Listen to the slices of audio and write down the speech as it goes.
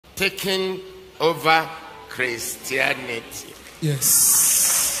taking over Christianity.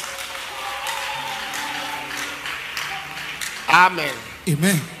 Yes. Amen.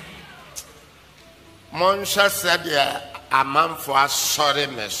 Amen. Monsha said, a man for a sorry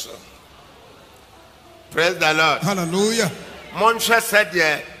mess. Praise the Lord. Hallelujah. Monsha said,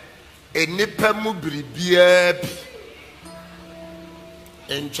 a nipa mubri biabi.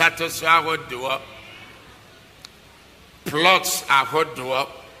 In chatters are what do up. Plots are what do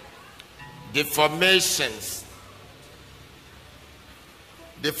up. Deformations.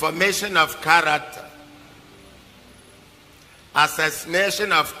 Deformation of character.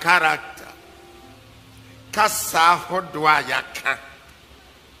 Assassination of character. Kasa hodwa yaka.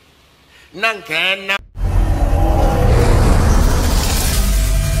 Nankena.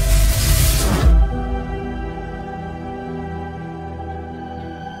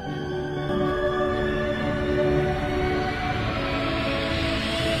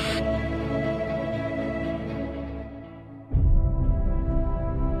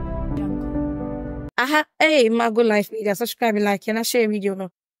 Hey, Mago Life Media, subscribe, like, and share video no.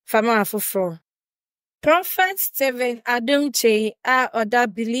 Fama for Prophet Stephen Adom Kyei other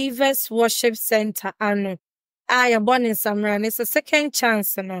Believers Worship Center ano. I am born in Samran. It's a second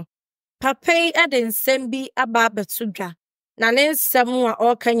chance no. Papa Eden Sembi Ababa Tudra. Nanen Samua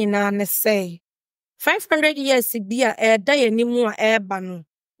or Kanyina ne say. 500 years bia day ni mu bano.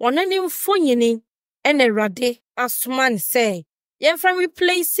 One anim funyini and a rade asman say. Yen from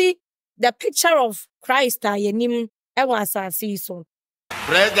replace the picture of Christ yenim was a season.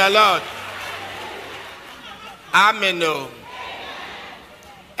 Praise the Lord. Amen.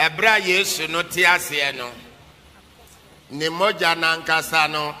 Ebra Yesu no tiase no. Ni moja na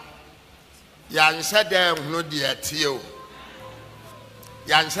nkasa no. Yanse de hunu de atie o.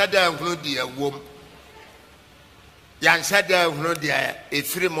 Yanse de hunu de awom. Yanse de hunu de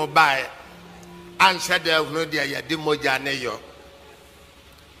efiri mobile. Anse de hunu de yedi moja ne yo.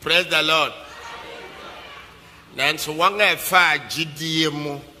 Praise the Lord. Nanso wanga fa gidie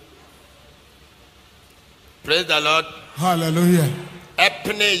mu. Praise the Lord. Hallelujah.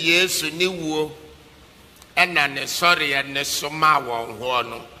 Epne Yesu ni wo. Ena ne sorry and ne soma won ho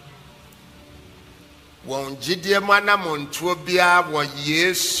no. Won gidie mu na montuo bia wo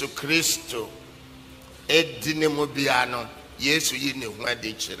Yesu Kristo. Edine mu bia no. Yesu yi ne hu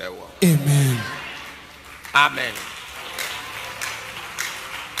ade kire wo. Amen. Amen.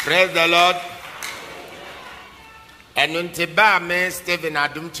 Praise the Lord. And until ba me Stephen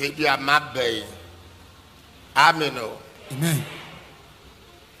Adom Kyei bi amabai. Amen. Amen.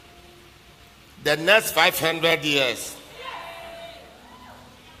 The next 500 years.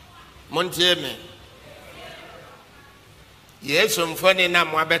 Montie me. Yesu mfoni na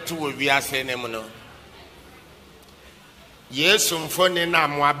mwabetu wo wiase ne mu no. Yesu mfoni na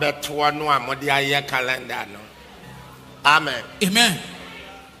mwabetu no amode aye calendar no. Amen. Amen.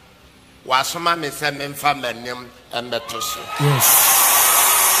 Wasoma me se memfa manim embeto so. Yes.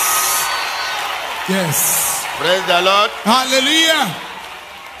 Yes. Praise the Lord. Hallelujah.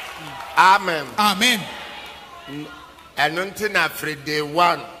 Amen. Amen. And until after day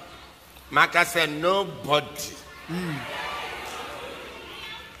one, Maka said nobody.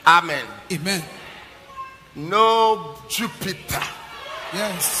 Amen. Amen. No Jupiter.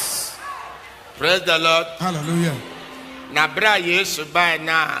 Yes. Praise the Lord. Hallelujah. Na bra Yesu ba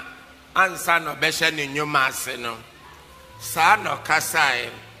na ansa no behye ne nyuma ase no. Sa no kasae.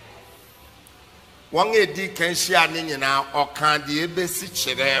 Won edi kan hia ne nyina okan de ebesi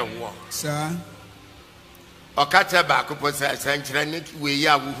kire wo. Sir. Okata ba ko posa sankire ne we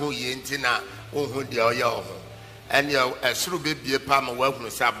ya wo ho ye ntina wo ho de oya ho. And your esuru bebie pa ma wa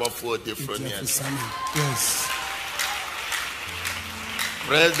hunu sa abofo different. Yes.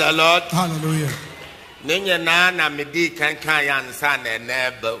 Praise the Lord. Hallelujah. Ninya na medi kan ya nsa na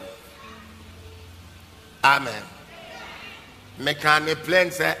eneba. Amen. Mekane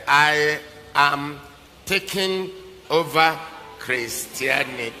plan say I am taking over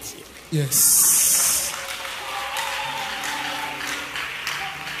Christianity. Yes.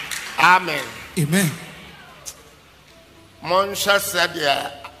 Amen. Amen. Monsha said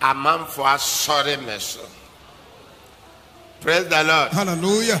a man for a sorry mess. Praise the Lord.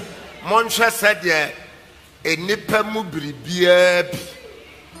 Hallelujah. Monsha said a nipa mubri biabi.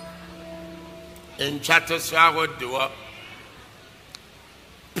 In chatters are what do up.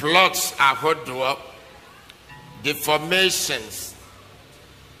 Plots are what do up. Deformations.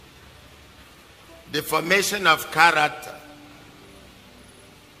 Deformation of character.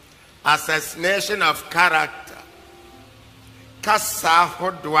 Assassination of character. Kasa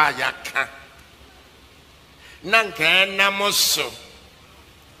hodwa yaka. Nanka namoso.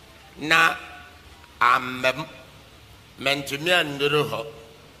 na amem mentumi anduru ho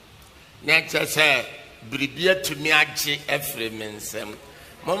na kyese bribia tumi agye efre mensem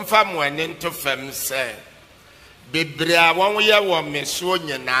momfa mo ani nto fam se bebre a won ye wo meso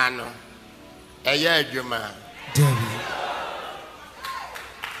nyina no eye adwuma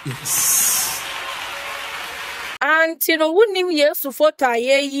Yes. And you know, wouldn't yesu photo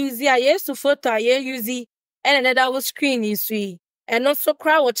yesu photo use and another screen is we. And also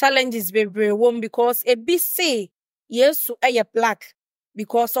crowd challenges bebre won because a bit say yesu a black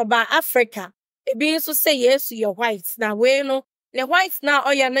because of Africa. A bit so say yes you're white. Now we know the white now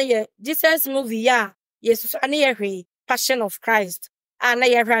or ya Jesus movie ya yesu ani Passion of Christ. And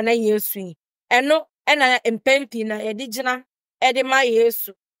ya rana yesu. And no and I empempi na edigina edema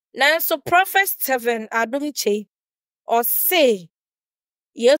yesu. Now so Prophet 7 Adom Kyei or say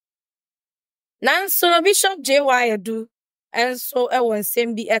yes. Now so Bishop J.Y. do and so I want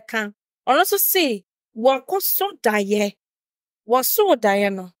same be a can. Also say what so die was so die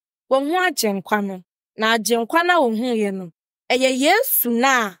no. When one jenkwano na jenkwana wo hu ye no. Eye yesu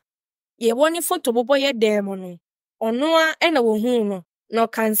na ye woni photo bobo ye demo no. Ono a na wo hu no no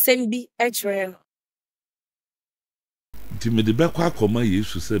kan same be ejre no. Me de back akoma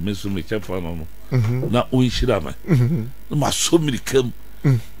yesu se me so me chefa no na onhira ma ma so mirikam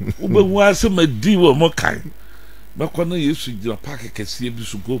ubehu ase ma di wo mo kan bakona yesu gira park kese bi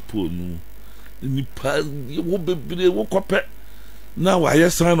so go po no ni pa wo bebre wo kope na wa ye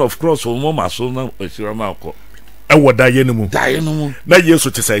sign of cross wo mo ma so na ohira ma akọ e wo daye no mu na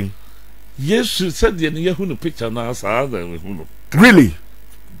yesu te sen yesu said de ne yehu no picture na sa da hu no really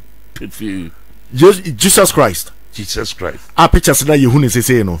Jesus Christ a pictures na yehu ne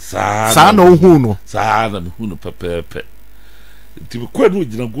sese no sa na ohu no sa na hu no pepepe ti ko no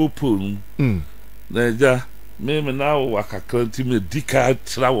gina go po no na ja me na wo akakra ti me dika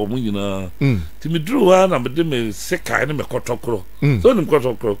tra wo mu nyina ti me duru wa na me de me seka ne me kotokro so ni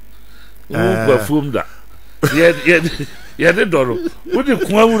kotokro wo ba fum da ye de doro wo de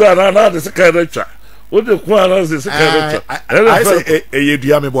kwa wura na de seka na twa wo de kwa na de seka na twa I say ye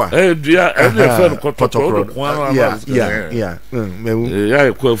dua me bo dua e de fe kotokro kwa na yeah me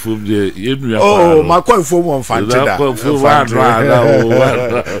ya kwa fum de ye nua oh ma kwa fum on fante da kwa fum wa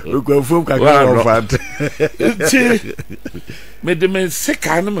o kwa fum ka on fante me de me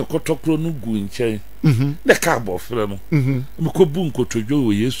seka na me kotokro no gu nchen de ka bo fere no me ko bu nkotodwo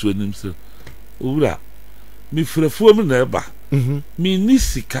wo yesu anim se owura mi frefo mi na eba mi ni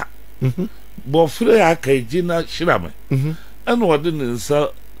sika bo fere aka ji na shirame ana ode ne nsa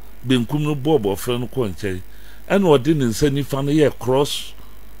benkum no bo fere no ko nchen ana ode ne nsa nifa no ye cross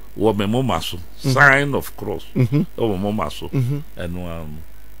wo me mama so sign of cross wo mama so eno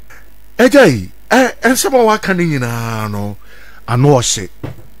ejai ensema wa kan nyina no ano ohye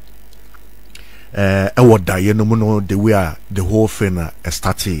e wo daye no mu no the way the whole thing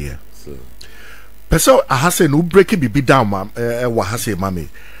started here person ahase no break bibi down ma wa hase mami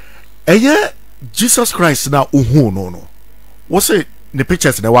eye Jesus Christ na ohu no what say the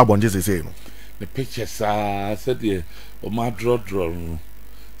pictures na wa bonje say no the pictures said the o ma draw no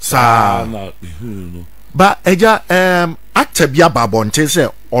sa na no ba eja actor bia babonche say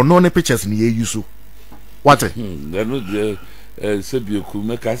ono ne pictures ni ye use what na no se bi ku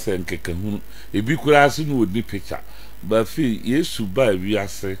meka se nkeka hu e bi kura ase no odi picture ba fi yesu ba wi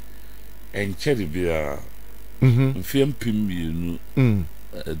ase enchere bia mfiem pimmienu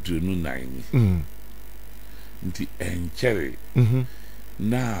adunu nine nti enchere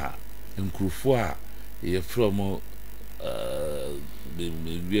na nkrufo a ye from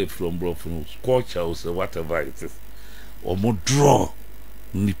we from bro from culture or whatever it is omo draw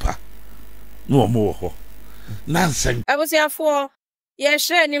nipa no omo ho nansen Abusiafo ye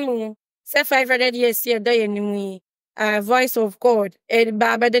share ni mu say 500 years here da ye ni mu voice of God e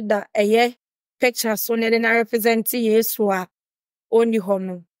baba de da eye picture so ne na represent Yesu a oni ho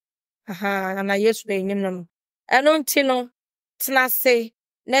no aha na Yesu be nim no eno nti no tina se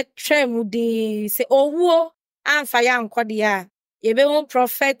na twem di se owuo amfa ya nkode a ye be won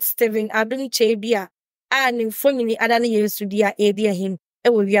Prophet Stephen Adom Kyei bia a ne mfonyini ada na Yesu dia e dia him e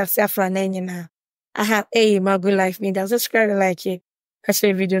wo wiase afra na nyina aha my good life me subscribe like it. I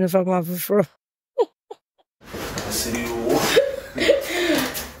share video no for my before.